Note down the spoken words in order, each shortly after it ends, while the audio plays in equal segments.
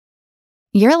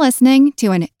You're listening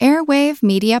to an Airwave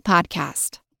Media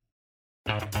Podcast.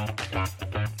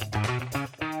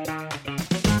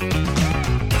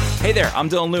 Hey there, I'm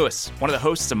Dylan Lewis, one of the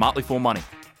hosts of Motley Fool Money.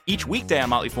 Each weekday on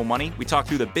Motley Fool Money, we talk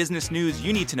through the business news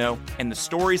you need to know and the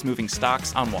stories moving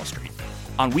stocks on Wall Street.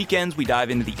 On weekends, we dive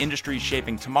into the industries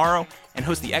shaping tomorrow and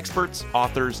host the experts,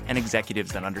 authors, and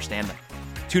executives that understand them.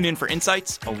 Tune in for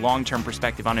insights, a long-term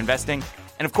perspective on investing,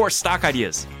 and of course, stock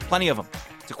ideas. Plenty of them.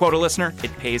 To quote a listener,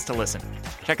 it pays to listen.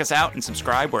 Check us out and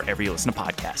subscribe wherever you listen to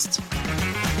podcasts.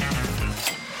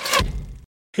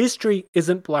 History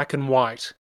isn't black and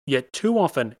white, yet too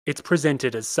often it's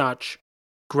presented as such.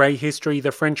 Grey History,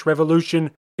 the French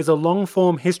Revolution, is a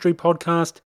long-form history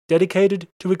podcast dedicated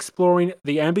to exploring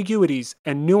the ambiguities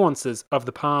and nuances of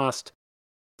the past.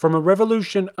 From a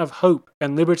revolution of hope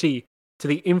and liberty to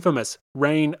the infamous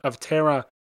Reign of Terror,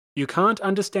 you can't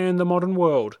understand the modern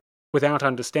world without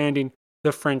understanding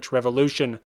the French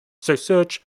Revolution. So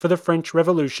search for the French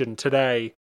Revolution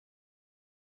today.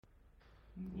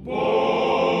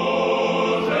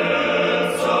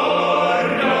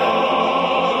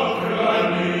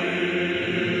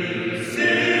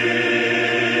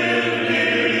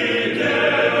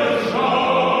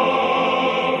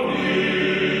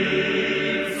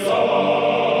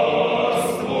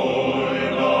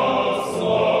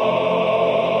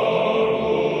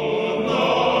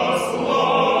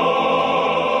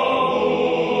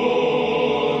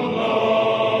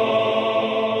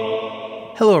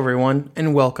 Hello everyone,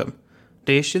 and welcome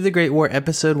to History of the Great War,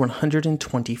 episode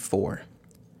 124.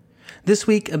 This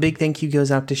week, a big thank you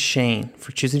goes out to Shane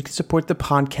for choosing to support the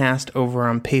podcast over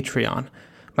on Patreon.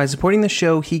 By supporting the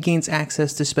show, he gains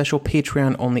access to special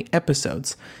Patreon-only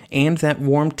episodes, and that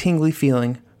warm, tingly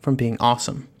feeling from being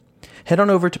awesome. Head on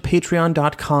over to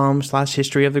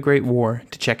patreon.com/historyofthegreatwar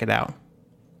to check it out.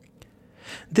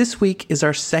 This week is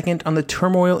our second on the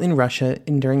turmoil in Russia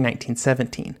during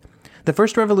 1917. The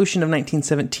first revolution of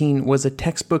 1917 was a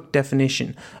textbook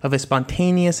definition of a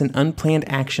spontaneous and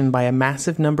unplanned action by a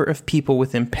massive number of people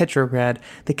within Petrograd,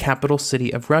 the capital city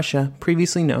of Russia,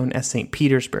 previously known as St.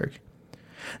 Petersburg.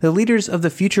 The leaders of the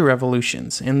future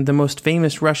revolutions and the most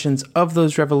famous Russians of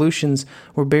those revolutions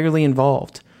were barely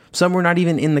involved. Some were not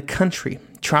even in the country.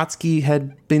 Trotsky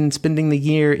had been spending the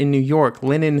year in New York.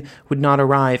 Lenin would not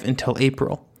arrive until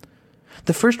April.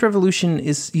 The first revolution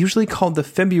is usually called the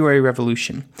February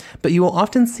Revolution, but you will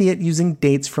often see it using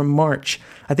dates from March.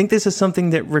 I think this is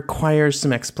something that requires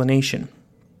some explanation.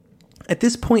 At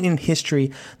this point in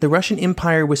history, the Russian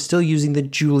Empire was still using the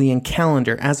Julian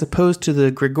calendar, as opposed to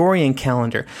the Gregorian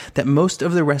calendar that most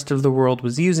of the rest of the world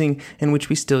was using and which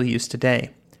we still use today.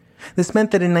 This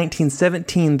meant that in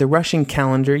 1917, the Russian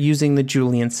calendar, using the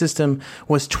Julian system,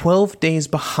 was 12 days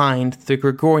behind the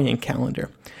Gregorian calendar.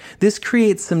 This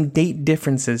creates some date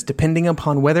differences depending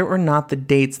upon whether or not the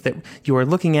dates that you are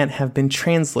looking at have been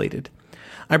translated.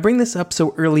 I bring this up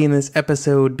so early in this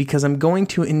episode because I'm going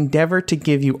to endeavor to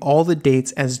give you all the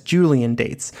dates as Julian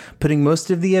dates, putting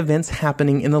most of the events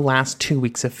happening in the last 2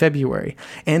 weeks of February,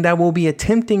 and I will be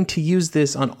attempting to use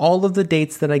this on all of the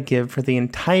dates that I give for the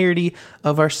entirety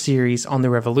of our series on the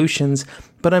revolutions,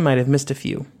 but I might have missed a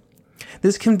few.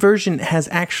 This conversion has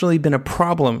actually been a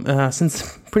problem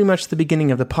since pretty much the beginning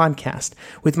of the podcast,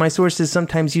 with my sources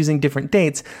sometimes using different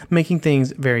dates, making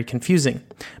things very confusing.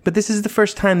 But this is the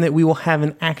first time that we will have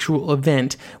an actual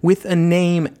event with a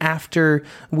name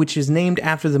which is named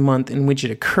after the month in which it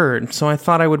occurred, so I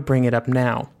thought I would bring it up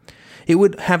now. It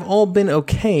would have all been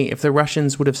okay if the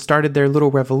Russians would have started their little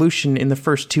revolution in the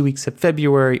first 2 weeks of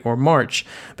February or March,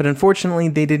 but unfortunately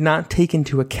they did not take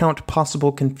into account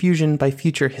possible confusion by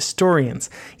future historians,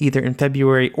 either in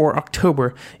February or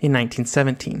October in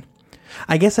 1917.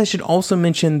 I guess I should also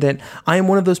mention that I am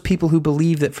one of those people who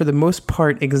believe that for the most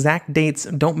part, exact dates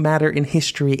don't matter in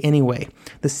history anyway.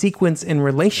 The sequence and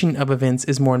relation of events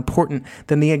is more important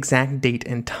than the exact date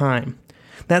and time.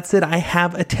 That said, I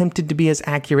have attempted to be as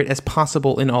accurate as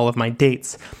possible in all of my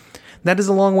dates. That is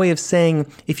a long way of saying,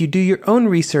 if you do your own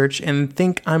research and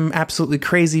think I'm absolutely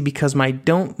crazy because my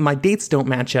dates don't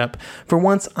match up, for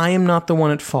once I am not the one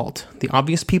at fault. The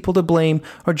obvious people to blame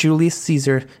are Julius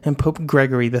Caesar and Pope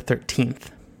Gregory XIII.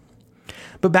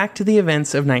 But back to the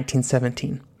events of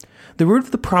 1917. The root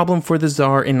of the problem for the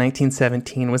Tsar in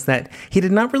 1917 was that he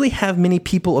did not really have many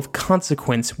people of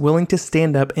consequence willing to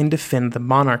stand up and defend the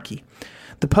monarchy.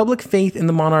 The public faith in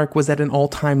the monarch was at an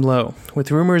all-time low, with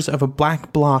rumors of a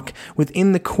black bloc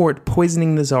within the court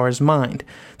poisoning the Tsar's mind.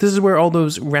 This is where all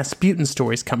those Rasputin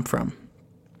stories come from.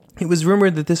 It was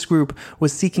rumored that this group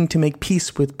was seeking to make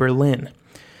peace with Berlin.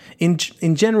 In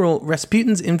general,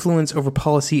 Rasputin's influence over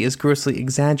policy is grossly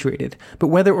exaggerated, but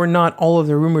whether or not all of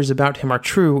the rumors about him are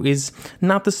true is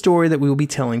not the story that we will be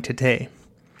telling today.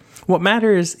 What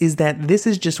matters is that this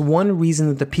is just one reason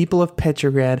that the people of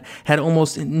Petrograd had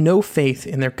almost no faith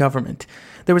in their government.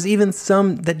 There was even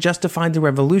some that justified the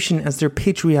revolution as their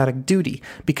patriotic duty,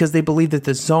 because they believed that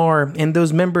the Tsar and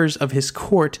those members of his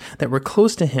court that were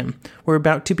close to him were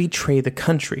about to betray the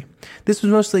country. This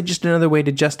was mostly just another way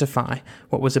to justify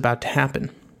what was about to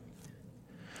happen.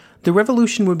 The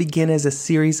revolution would begin as a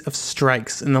series of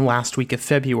strikes in the last week of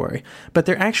February, but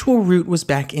their actual root was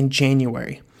back in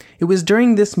January. It was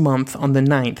during this month, on the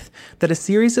 9th, that a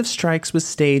series of strikes was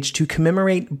staged to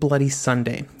commemorate Bloody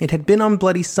Sunday. It had been on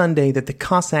Bloody Sunday that the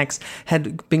Cossacks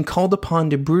had been called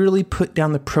upon to brutally put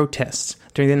down the protests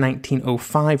during the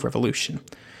 1905 revolution.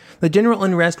 The general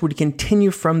unrest would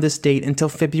continue from this date until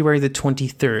February the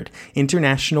 23rd,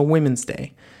 International Women's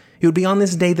Day. It would be on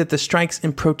this day that the strikes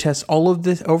and protests all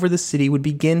over the city would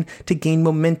begin to gain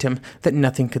momentum that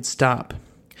nothing could stop.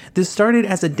 This started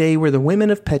as a day where the women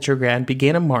of Petrograd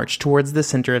began a march towards the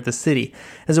center of the city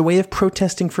as a way of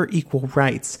protesting for equal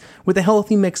rights, with a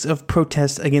healthy mix of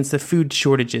protests against the food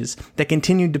shortages that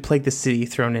continued to plague the city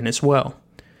thrown in as well.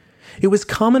 It was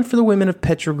common for the women of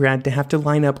Petrograd to have to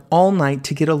line up all night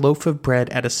to get a loaf of bread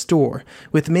at a store,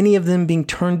 with many of them being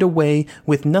turned away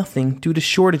with nothing due to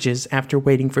shortages after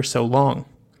waiting for so long.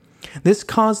 This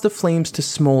caused the flames to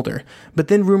smolder, but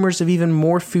then rumors of even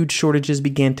more food shortages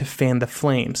began to fan the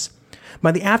flames.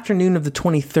 By the afternoon of the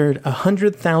 23rd,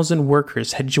 100,000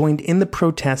 workers had joined in the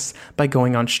protests by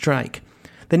going on strike.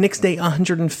 The next day,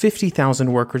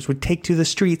 150,000 workers would take to the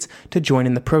streets to join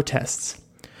in the protests.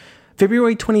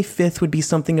 February 25th would be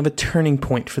something of a turning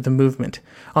point for the movement.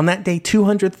 On that day,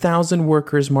 200,000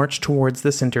 workers marched towards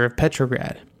the center of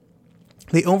Petrograd.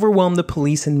 They overwhelmed the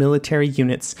police and military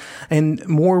units, and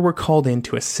more were called in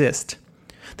to assist.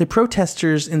 The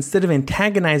protesters, instead of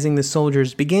antagonizing the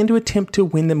soldiers, began to attempt to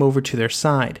win them over to their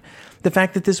side. The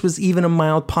fact that this was even a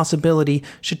mild possibility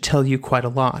should tell you quite a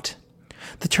lot.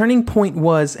 The turning point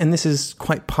was, and this is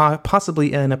quite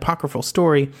possibly an apocryphal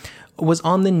story, was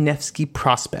on the Nevsky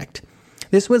Prospect.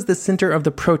 This was the center of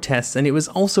the protests, and it was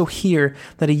also here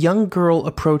that a young girl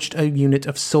approached a unit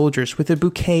of soldiers with a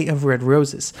bouquet of red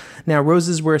roses. Now,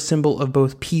 roses were a symbol of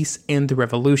both peace and the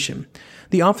revolution.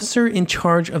 The officer in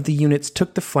charge of the units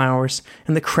took the flowers,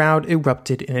 and the crowd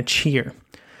erupted in a cheer.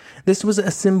 This was a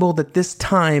symbol that this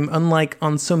time, unlike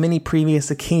on so many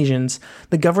previous occasions,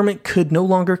 the government could no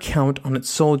longer count on its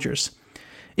soldiers.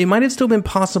 It might have still been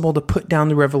possible to put down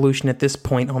the revolution at this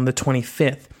point on the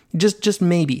 25th. Just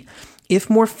maybe. If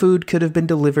more food could have been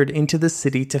delivered into the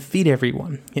city to feed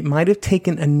everyone, it might have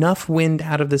taken enough wind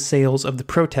out of the sails of the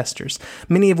protesters,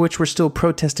 many of which were still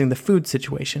protesting the food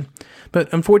situation. But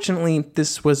unfortunately,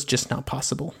 this was just not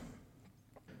possible.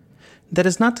 That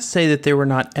is not to say that there were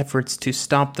not efforts to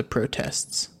stop the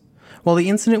protests. While the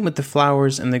incident with the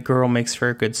flowers and the girl makes for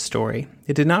a good story,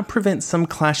 it did not prevent some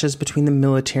clashes between the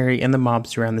military and the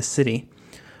mobs around the city.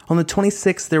 On the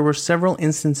 26th, there were several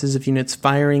instances of units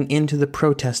firing into the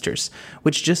protesters,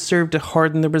 which just served to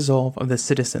harden the resolve of the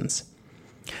citizens.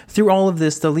 Through all of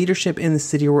this, the leadership in the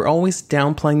city were always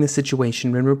downplaying the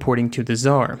situation when reporting to the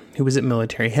Tsar, who was at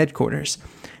military headquarters.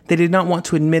 They did not want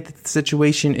to admit that the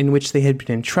situation in which they had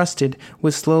been entrusted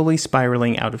was slowly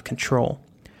spiraling out of control.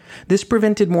 This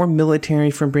prevented more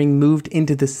military from being moved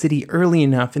into the city early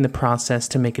enough in the process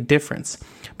to make a difference.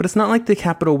 But it's not like the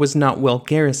capital was not well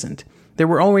garrisoned. There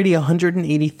were already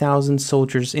 180,000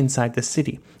 soldiers inside the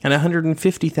city, and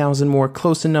 150,000 more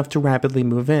close enough to rapidly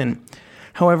move in.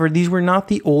 However, these were not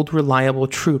the old reliable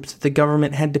troops that the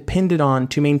government had depended on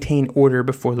to maintain order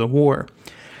before the war.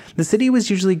 The city was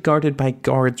usually guarded by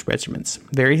guards regiments,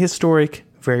 very historic,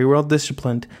 very well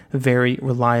disciplined, very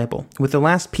reliable, with the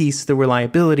last piece, the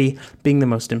reliability, being the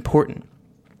most important.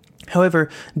 However,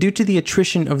 due to the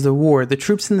attrition of the war, the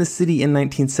troops in the city in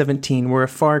 1917 were a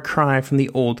far cry from the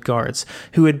old guards,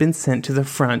 who had been sent to the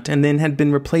front and then had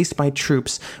been replaced by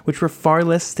troops which were far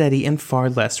less steady and far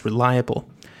less reliable.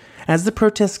 As the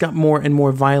protests got more and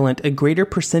more violent, a greater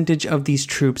percentage of these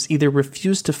troops either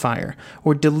refused to fire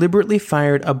or deliberately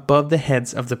fired above the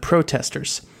heads of the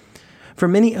protesters. For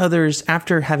many others,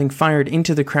 after having fired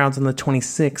into the crowds on the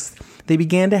 26th, they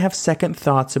began to have second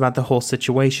thoughts about the whole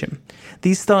situation.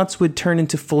 These thoughts would turn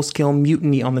into full-scale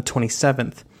mutiny on the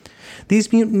 27th.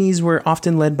 These mutinies were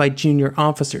often led by junior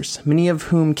officers, many of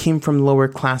whom came from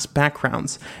lower-class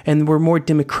backgrounds and were more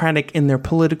democratic in their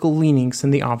political leanings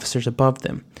than the officers above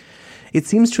them. It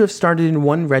seems to have started in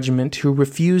one regiment who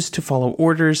refused to follow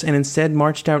orders and instead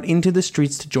marched out into the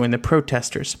streets to join the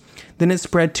protesters. Then it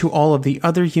spread to all of the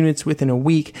other units within a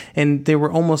week, and there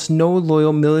were almost no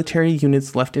loyal military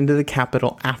units left into the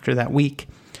capital after that week.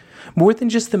 More than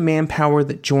just the manpower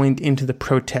that joined into the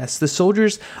protests, the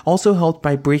soldiers also helped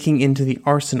by breaking into the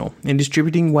arsenal and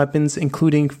distributing weapons,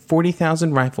 including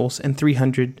 40,000 rifles and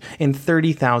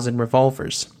 330,000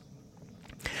 revolvers.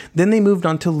 Then they moved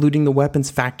on to looting the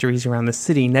weapons factories around the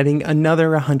city, netting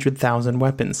another 100,000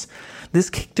 weapons.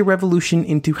 This kicked the revolution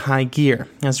into high gear,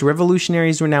 as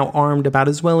revolutionaries were now armed about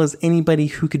as well as anybody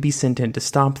who could be sent in to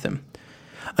stop them.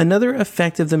 Another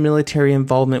effect of the military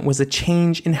involvement was a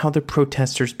change in how the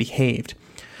protesters behaved.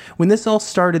 When this all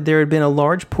started, there had been a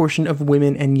large portion of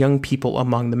women and young people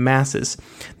among the masses.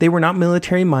 They were not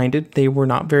military-minded, they were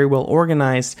not very well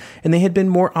organized, and they had been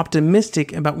more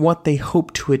optimistic about what they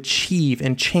hoped to achieve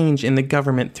and change in the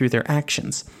government through their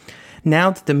actions.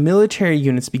 Now that the military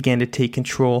units began to take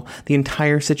control, the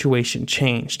entire situation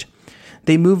changed.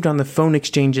 They moved on the phone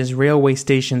exchanges, railway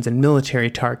stations, and military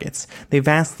targets. They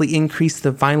vastly increased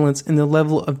the violence and the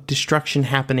level of destruction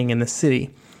happening in the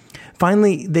city.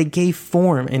 Finally, they gave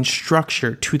form and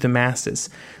structure to the masses.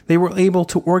 They were able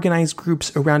to organize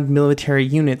groups around military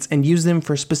units and use them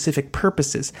for specific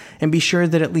purposes, and be sure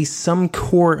that at least some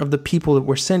core of the people that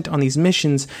were sent on these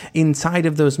missions inside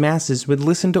of those masses would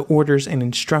listen to orders and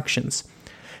instructions.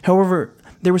 However,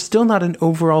 there was still not an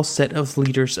overall set of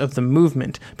leaders of the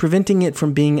movement, preventing it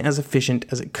from being as efficient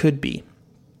as it could be.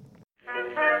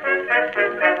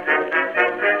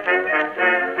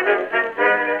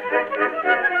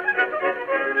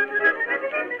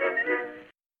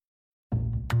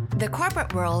 The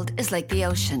corporate world is like the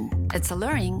ocean. It's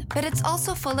alluring, but it's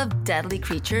also full of deadly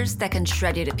creatures that can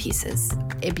shred you to pieces.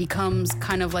 It becomes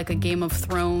kind of like a Game of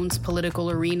Thrones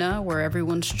political arena where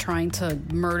everyone's trying to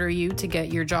murder you to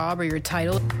get your job or your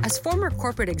title. As former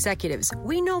corporate executives,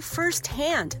 we know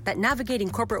firsthand that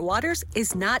navigating corporate waters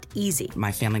is not easy.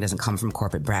 My family doesn't come from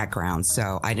corporate background,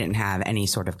 so I didn't have any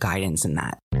sort of guidance in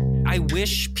that. I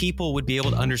wish people would be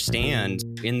able to understand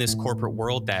in this corporate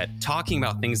world that talking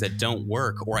about things that don't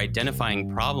work or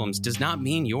identifying problems does not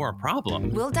mean you're a problem.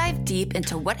 We'll dive deep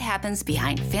into what happens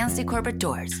behind fancy corporate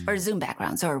doors or Zoom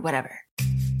backgrounds or whatever.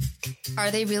 Are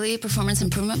they really performance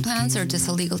improvement plans or just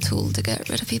a legal tool to get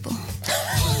rid of people?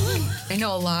 I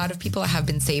know a lot of people have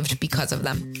been saved because of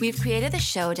them. We've created the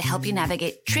show to help you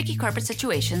navigate tricky corporate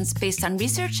situations based on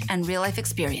research and real-life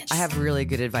experience. I have really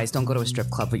good advice. Don't go to a strip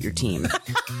club with your team.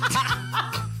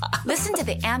 Listen to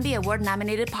the Ambie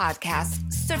Award-nominated podcast,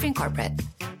 Surfing Corporate.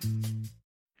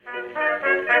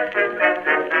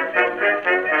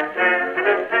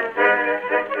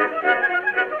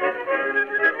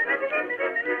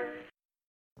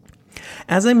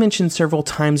 As I mentioned several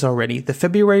times already, the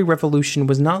February Revolution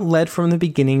was not led from the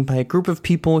beginning by a group of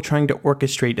people trying to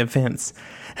orchestrate events.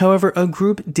 However, a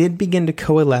group did begin to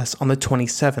coalesce on the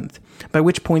 27th, by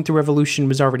which point the revolution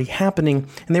was already happening,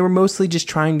 and they were mostly just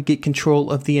trying to get control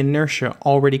of the inertia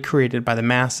already created by the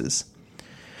masses.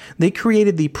 They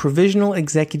created the Provisional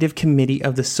Executive Committee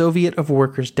of the Soviet of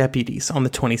Workers' Deputies on the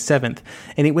 27th,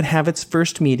 and it would have its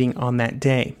first meeting on that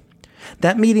day.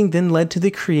 That meeting then led to the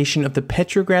creation of the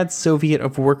Petrograd Soviet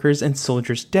of Workers and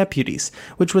Soldiers Deputies,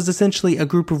 which was essentially a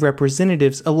group of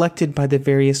representatives elected by the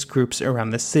various groups around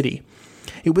the city.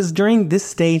 It was during this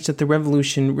stage that the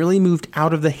revolution really moved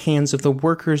out of the hands of the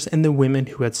workers and the women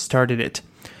who had started it.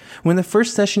 When the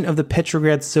first session of the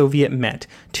Petrograd Soviet met,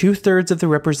 2/3 of the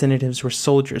representatives were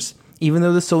soldiers, even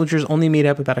though the soldiers only made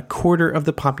up about a quarter of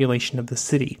the population of the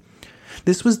city.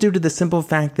 This was due to the simple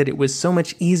fact that it was so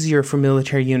much easier for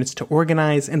military units to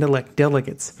organize and elect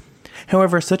delegates.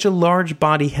 However, such a large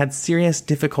body had serious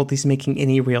difficulties making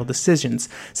any real decisions,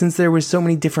 since there were so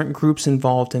many different groups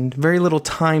involved and very little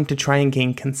time to try and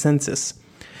gain consensus.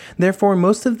 Therefore,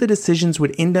 most of the decisions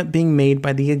would end up being made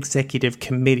by the executive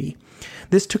committee.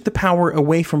 This took the power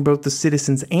away from both the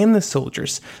citizens and the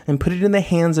soldiers, and put it in the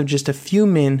hands of just a few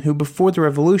men who before the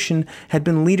revolution had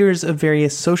been leaders of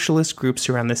various socialist groups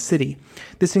around the city.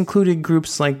 This included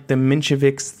groups like the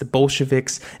Mensheviks, the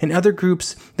Bolsheviks, and other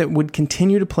groups that would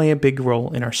continue to play a big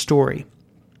role in our story.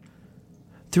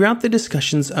 Throughout the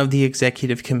discussions of the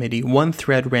executive committee, one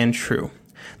thread ran true.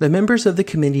 The members of the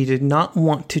committee did not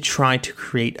want to try to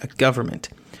create a government.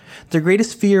 Their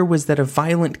greatest fear was that a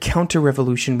violent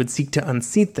counter-revolution would seek to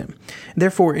unseat them.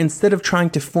 Therefore, instead of trying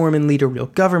to form and lead a real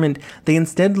government, they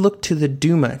instead looked to the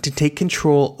Duma to take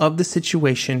control of the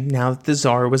situation now that the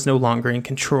Tsar was no longer in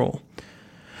control.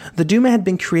 The Duma had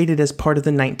been created as part of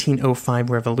the 1905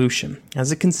 revolution,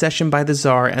 as a concession by the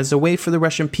Tsar as a way for the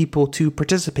Russian people to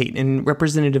participate in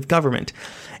representative government,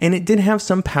 and it did have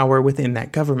some power within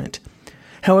that government.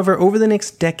 However, over the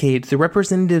next decade, the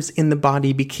representatives in the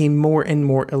body became more and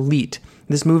more elite.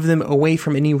 This moved them away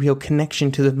from any real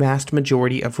connection to the vast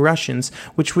majority of Russians,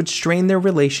 which would strain their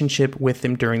relationship with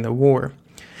them during the war.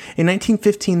 In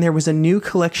 1915, there was a new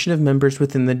collection of members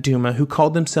within the Duma who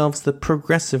called themselves the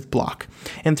Progressive Bloc,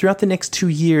 and throughout the next 2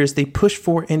 years, they pushed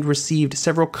for and received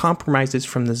several compromises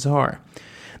from the Tsar.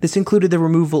 This included the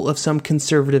removal of some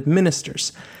conservative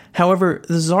ministers. However,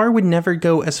 the Tsar would never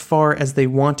go as far as they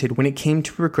wanted when it came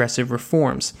to progressive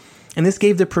reforms, and this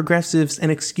gave the progressives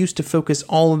an excuse to focus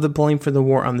all of the blame for the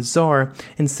war on the Tsar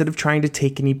instead of trying to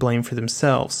take any blame for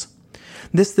themselves.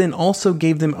 This then also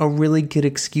gave them a really good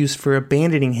excuse for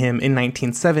abandoning him in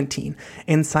 1917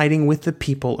 and siding with the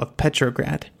people of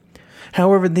Petrograd.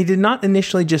 However, they did not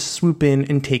initially just swoop in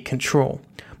and take control.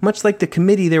 Much like the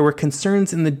committee, there were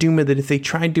concerns in the Duma that if they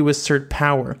tried to assert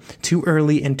power too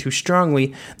early and too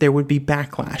strongly, there would be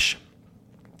backlash.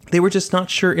 They were just not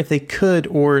sure if they could,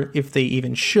 or if they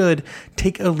even should,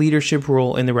 take a leadership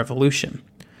role in the revolution.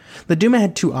 The Duma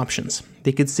had two options.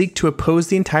 They could seek to oppose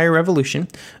the entire revolution,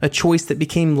 a choice that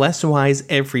became less wise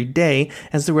every day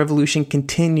as the revolution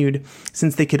continued,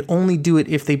 since they could only do it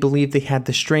if they believed they had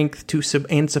the strength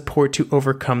and support to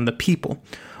overcome the people.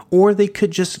 Or they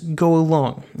could just go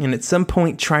along and at some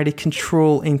point try to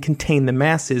control and contain the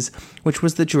masses, which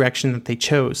was the direction that they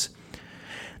chose.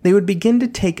 They would begin to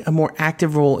take a more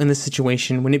active role in the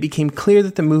situation when it became clear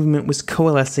that the movement was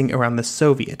coalescing around the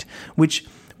Soviet, which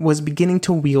was beginning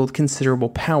to wield considerable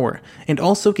power, and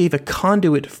also gave a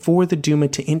conduit for the Duma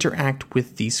to interact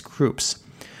with these groups.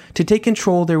 To take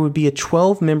control, there would be a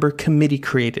 12-member committee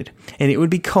created, and it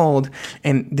would be called,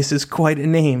 and this is quite a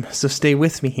name, so stay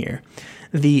with me here,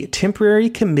 the Temporary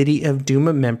Committee of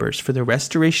Duma Members for the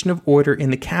Restoration of Order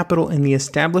in the Capital and the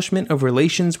Establishment of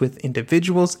Relations with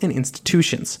Individuals and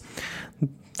Institutions.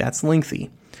 That's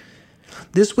lengthy.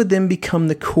 This would then become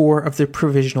the core of the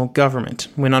provisional government,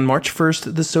 when on March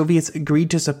 1st, the Soviets agreed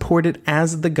to support it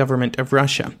as the government of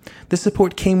Russia. This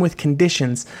support came with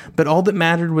conditions, but all that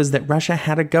mattered was that Russia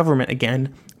had a government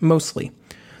again, mostly.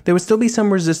 There would still be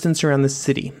some resistance around the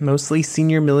city, mostly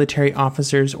senior military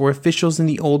officers or officials in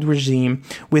the old regime,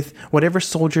 with whatever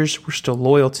soldiers were still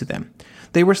loyal to them.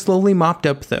 They were slowly mopped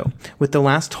up, though, with the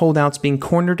last holdouts being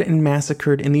cornered and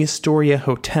massacred in the Astoria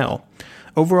Hotel.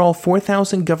 Overall,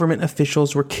 4,000 government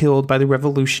officials were killed by the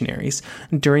revolutionaries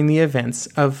during the events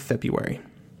of February.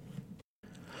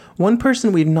 One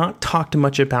person we've not talked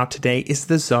much about today is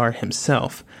the Tsar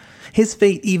himself. His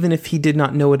fate, even if he did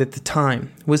not know it at the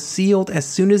time, was sealed as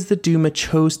soon as the Duma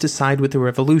chose to side with the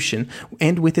revolution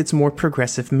and with its more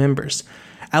progressive members.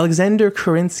 Alexander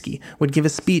Kerensky would give a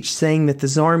speech saying that the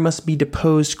Tsar must be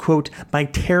deposed, quote, by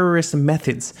terrorist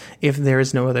methods if there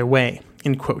is no other way,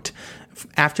 end quote,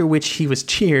 after which he was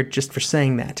cheered just for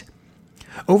saying that.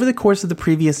 Over the course of the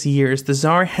previous years, the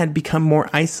Tsar had become more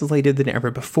isolated than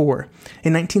ever before.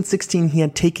 In 1916, he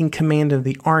had taken command of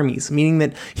the armies, meaning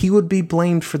that he would be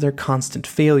blamed for their constant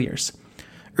failures.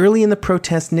 Early in the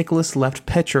protest, Nicholas left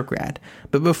Petrograd,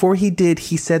 but before he did,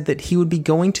 he said that he would be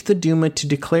going to the Duma to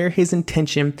declare his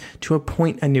intention to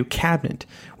appoint a new cabinet,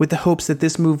 with the hopes that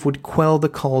this move would quell the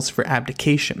calls for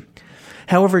abdication.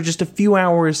 However, just a few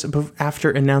hours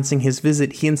after announcing his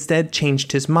visit, he instead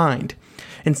changed his mind.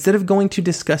 Instead of going to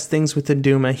discuss things with the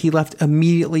Duma, he left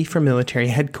immediately for military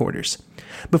headquarters.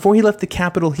 Before he left the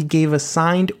capital, he gave a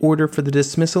signed order for the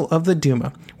dismissal of the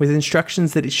Duma, with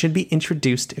instructions that it should be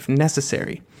introduced if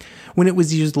necessary. When it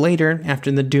was used later,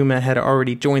 after the Duma had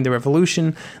already joined the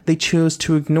revolution, they chose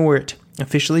to ignore it,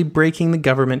 officially breaking the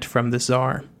government from the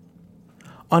Tsar.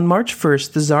 On March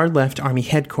 1st, the Tsar left army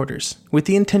headquarters, with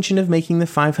the intention of making the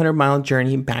 500-mile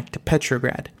journey back to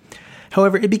Petrograd.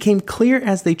 However, it became clear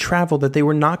as they traveled that they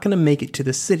were not going to make it to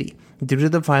the city, due to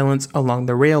the violence along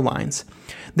the rail lines.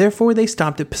 Therefore, they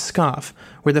stopped at Pskov,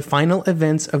 where the final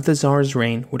events of the Tsar's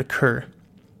reign would occur.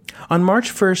 On March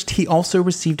 1st, he also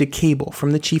received a cable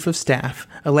from the Chief of Staff,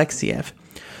 Alexeyev,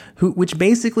 which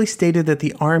basically stated that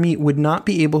the army would not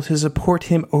be able to support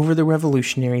him over the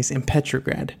revolutionaries in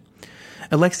Petrograd.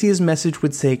 Alexeyev's message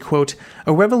would say, quote,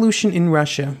 "A revolution in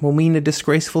Russia will mean a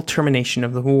disgraceful termination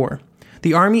of the war.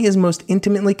 The army is most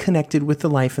intimately connected with the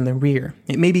life in the rear.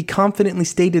 It may be confidently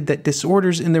stated that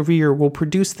disorders in the rear will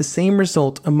produce the same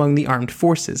result among the armed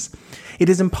forces. It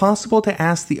is impossible to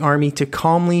ask the army to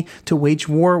calmly to wage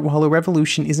war while a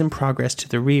revolution is in progress to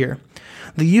the rear.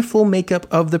 the youthful makeup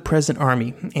of the present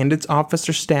army and its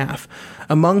officer staff,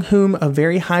 among whom a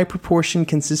very high proportion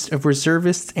consists of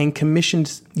reservists and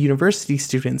commissioned university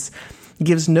students,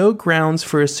 gives no grounds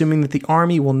for assuming that the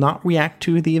army will not react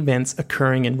to the events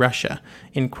occurring in Russia."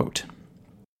 End quote.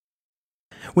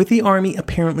 With the army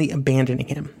apparently abandoning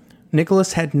him,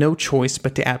 Nicholas had no choice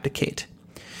but to abdicate.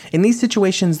 In these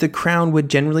situations, the crown would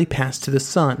generally pass to the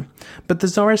son, but the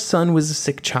Tsar's son was a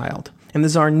sick child, and the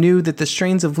Tsar knew that the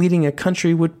strains of leading a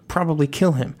country would probably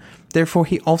kill him. Therefore,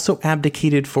 he also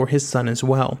abdicated for his son as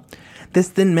well. This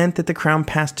then meant that the crown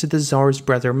passed to the Tsar's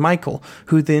brother Michael,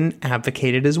 who then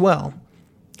abdicated as well.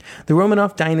 The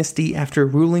Romanov dynasty, after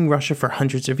ruling Russia for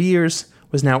hundreds of years,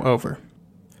 was now over.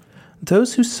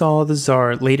 Those who saw the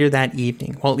Tsar later that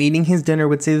evening while eating his dinner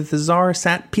would say that the Tsar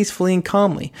sat peacefully and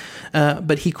calmly,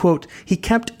 but he, quote, "he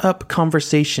kept up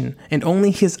conversation, and only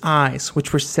his eyes,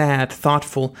 which were sad,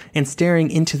 thoughtful, and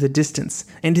staring into the distance,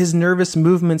 and his nervous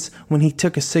movements when he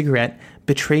took a cigarette,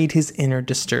 betrayed his inner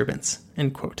disturbance."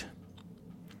 End quote.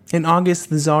 In August,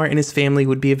 the Tsar and his family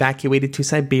would be evacuated to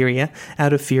Siberia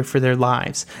out of fear for their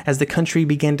lives, as the country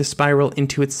began to spiral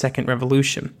into its second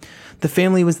revolution. The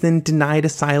family was then denied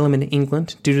asylum in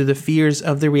England due to the fears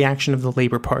of the reaction of the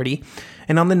Labour Party,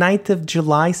 and on the night of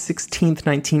July 16,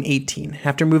 1918,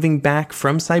 after moving back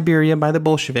from Siberia by the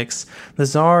Bolsheviks, the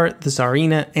Tsar, the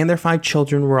Tsarina, and their 5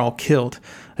 children were all killed,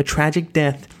 a tragic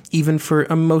death even for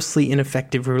a mostly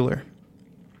ineffective ruler.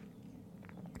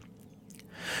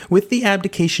 With the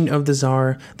abdication of the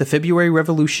Tsar, the February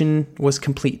Revolution was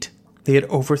complete. They had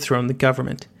overthrown the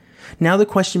government. Now the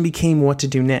question became what to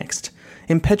do next.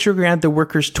 In Petrograd, the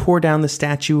workers tore down the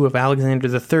statue of Alexander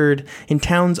III. In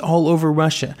towns all over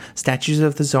Russia, statues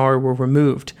of the Tsar were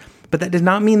removed. But that did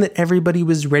not mean that everybody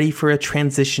was ready for a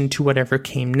transition to whatever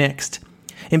came next.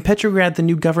 In Petrograd, the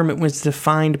new government was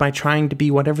defined by trying to be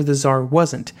whatever the Tsar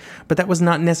wasn't, but that was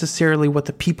not necessarily what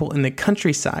the people in the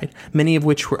countryside, many of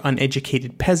which were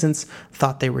uneducated peasants,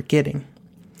 thought they were getting.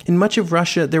 In much of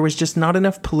Russia, there was just not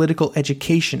enough political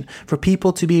education for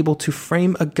people to be able to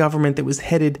frame a government that was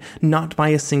headed not by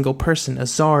a single person, a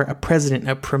Tsar, a president,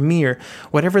 a premier,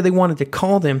 whatever they wanted to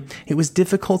call them. It was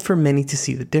difficult for many to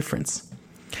see the difference.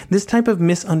 This type of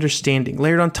misunderstanding,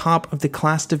 layered on top of the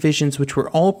class divisions which were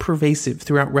all pervasive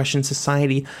throughout Russian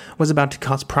society, was about to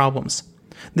cause problems.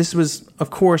 This was, of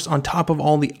course, on top of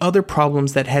all the other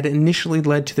problems that had initially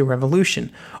led to the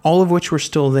revolution, all of which were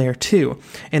still there too,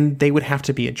 and they would have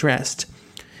to be addressed.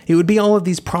 It would be all of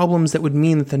these problems that would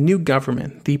mean that the new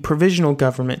government, the provisional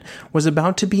government, was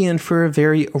about to be in for a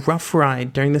very rough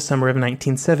ride during the summer of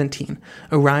 1917,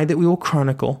 a ride that we will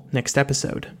chronicle next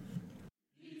episode.